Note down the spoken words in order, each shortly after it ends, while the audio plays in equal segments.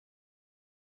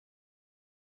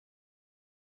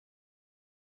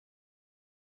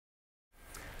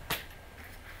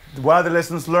One of the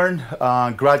lessons learned,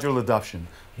 gradual adoption.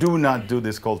 Do not do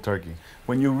this cold turkey.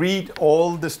 When you read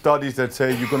all the studies that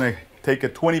say you're going to take a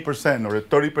 20% or a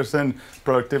 30%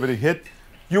 productivity hit,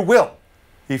 you will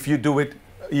if you do it,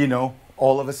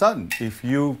 all of a sudden. If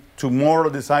you tomorrow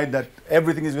decide that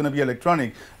everything is going to be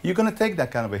electronic, you're going to take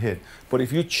that kind of a hit. But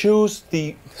if you choose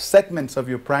the segments of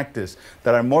your practice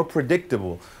that are more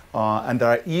predictable and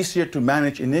that are easier to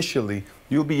manage initially,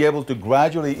 you'll be able to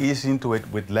gradually ease into it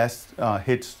with less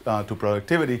hits to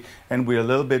productivity and with a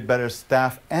little bit better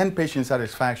staff and patient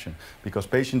satisfaction, because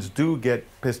patients do get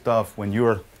pissed off when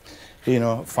you're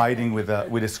fighting with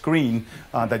a screen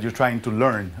that you're trying to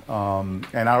learn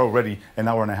and are already an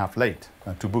hour and a half late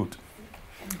to boot.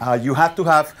 You have to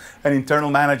have an internal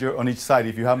manager on each side.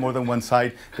 If you have more than one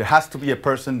side, there has to be a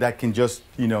person that can just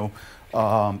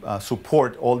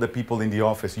support all the people in the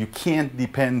office. You can't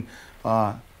depend,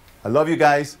 I love you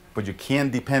guys, but you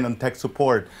can't depend on tech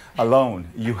support alone.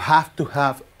 You have to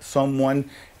have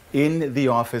someone in the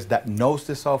office that knows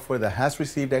the software, that has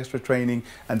received extra training,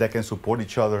 and that can support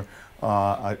each other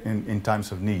in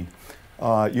times of need.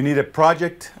 You need a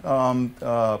project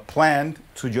plan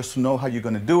to just know how you're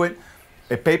going to do it.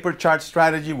 A paper chart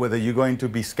strategy, whether you're going to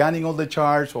be scanning all the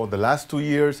charts or the last 2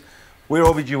 years. We're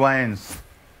OBGYNs.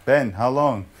 Ben, how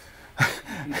long?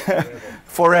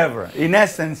 Forever. In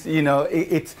essence,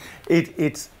 it's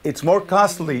more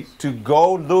costly to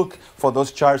go look for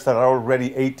those charts that are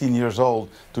already 18 years old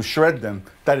to shred them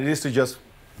than it is to just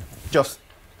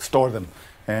store them.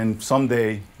 And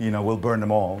someday, we'll burn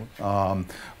them all.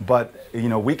 But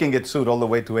we can get sued all the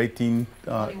way to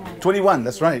 21.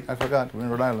 That's right. I forgot. We're in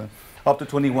Rhode Island. Up to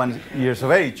 21 years of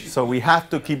age. So we have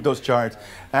to keep those charts.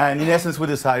 And in essence, we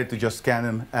decided to just scan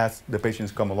them as the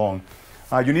patients come along.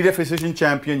 You need a physician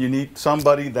champion. You need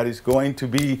somebody that is going to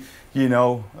be,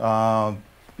 cheerleading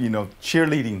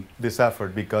this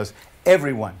effort, because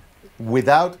everyone,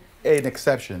 without an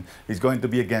exception, is going to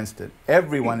be against it.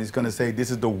 Everyone is going to say,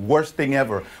 this is the worst thing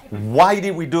ever. Why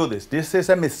did we do this? This is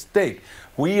a mistake.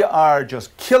 We are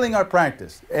just killing our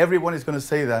practice. Everyone is going to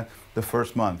say that the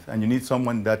first month. And you need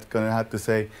someone that's going to have to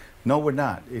say, no, we're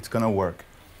not. It's going to work.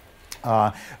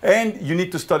 And you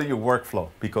need to study your workflow,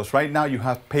 because right now you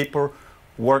have paper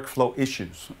workflow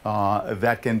issues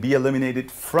that can be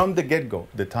eliminated from the get-go,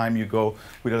 the time you go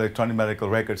with electronic medical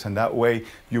records, and that way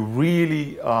you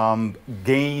really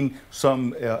gain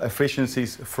some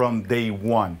efficiencies from day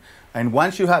one. And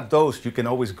once you have those, you can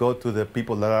always go to the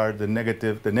people that are the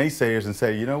naysayers, and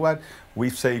say, you know what,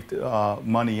 we've saved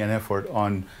money and effort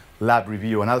on lab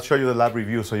review. And I'll show you the lab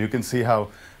review so you can see how,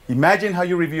 imagine how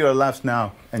you review our labs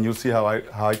now, and you'll see how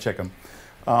I check them.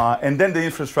 And then the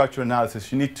infrastructure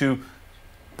analysis. You need to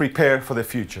prepare for the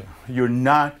future. You're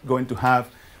not going to have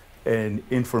an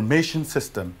information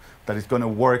system that is going to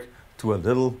work to a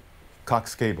little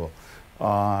coax cable.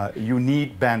 You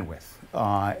need bandwidth.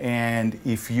 And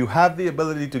if you have the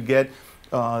ability to get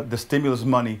the stimulus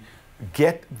money,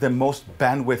 get the most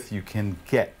bandwidth you can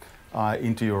get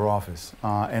into your office.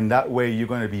 And that way you're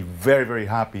going to be very, very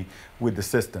happy with the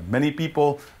system. Many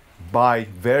people buy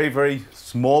very, very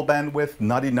small bandwidth,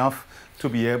 not enough to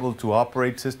be able to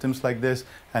operate systems like this,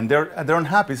 and they're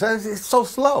unhappy. It's so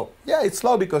slow. Yeah, it's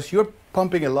slow because you're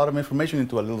pumping a lot of information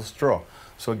into a little straw.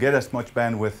 So get as much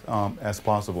bandwidth as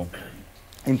possible.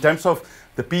 In terms of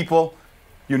the people,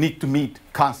 you need to meet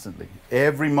constantly.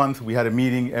 Every month we had a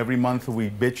meeting. Every month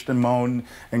we bitched and moaned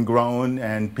and groaned,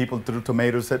 and people threw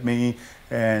tomatoes at me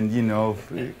and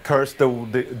cursed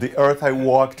the earth I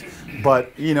walked.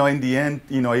 But in the end,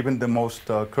 even the most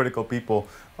critical people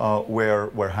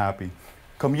were happy.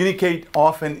 Communicate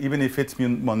often, even if it's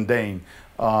mundane.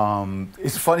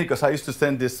 It's funny because I used to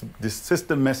send this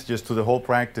system messages to the whole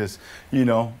practice,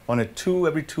 on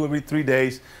every 3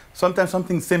 days. Sometimes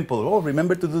something simple. Oh,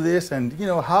 remember to do this, and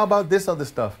how about this other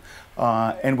stuff?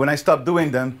 And when I stopped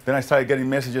doing them, then I started getting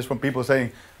messages from people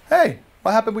saying, "Hey,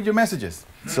 what happened with your messages?"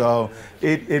 So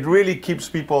it really keeps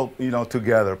people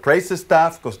together. Praise the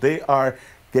staff, because they are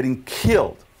getting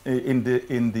killed in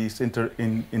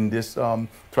this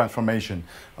transformation.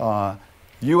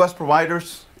 You as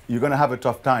providers, you're going to have a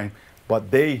tough time,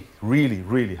 but they really,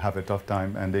 really have a tough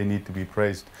time, and they need to be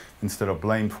praised instead of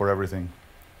blamed for everything.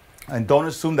 And don't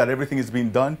assume that everything is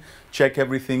being done. Check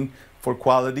everything for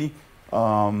quality.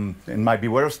 And my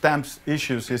beware of stamps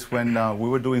issues is when we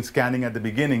were doing scanning at the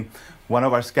beginning, one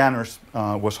of our scanners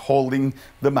was holding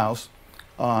the mouse,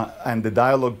 and the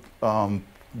dialog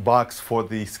box for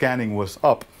the scanning was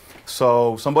up.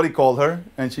 So somebody called her,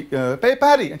 and she, "Hey,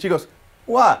 Patty," and she goes,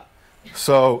 "What?"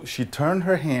 So she turned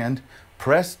her hand,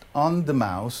 pressed on the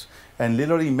mouse, and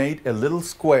literally made a little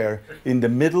square in the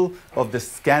middle of the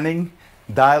scanning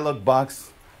dialog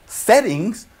box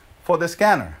settings for the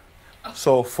scanner.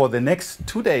 So for the next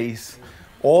 2 days,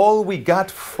 all we got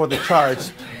for the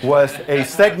charge was a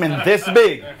segment this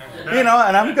big, and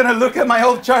I'm gonna look at my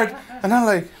old chart, and I'm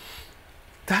like,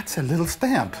 that's a little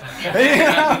stamp,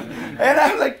 and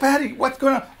I'm like, Patty, what's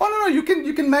going on? Oh no, you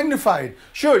can magnify it.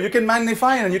 Sure, you can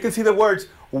magnify it, and you can see the words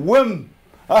whim.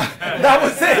 That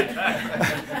was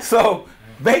it. So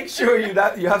make sure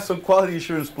that you have some quality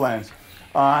assurance plans,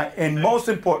 and most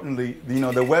importantly,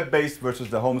 the web-based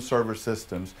versus the home server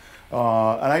systems.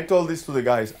 And I told this to the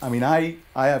guys. I mean,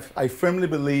 I firmly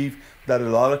believe that a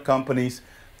lot of companies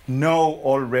know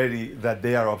already that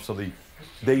they are obsolete.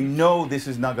 They know this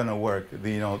is not going to work.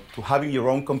 To having your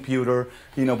own computer,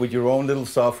 with your own little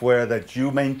software that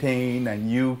you maintain and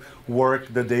you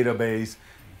work the database,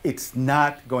 it's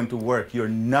not going to work. You're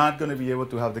not going to be able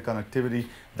to have the connectivity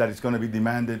that is going to be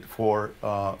demanded for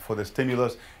the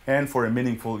stimulus and for a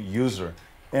meaningful user.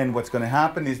 And what's going to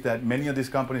happen is that many of these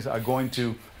companies are going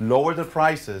to lower the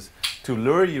prices to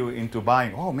lure you into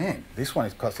buying. Oh man, this one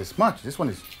costs this much. This one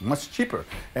is much cheaper,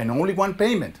 and only one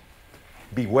payment.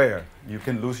 Beware, you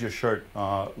can lose your shirt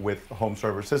with home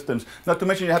server systems. Not to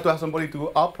mention you have to have somebody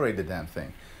to operate the damn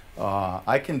thing.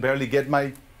 I can barely get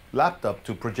my laptop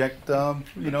to project,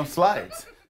 slides.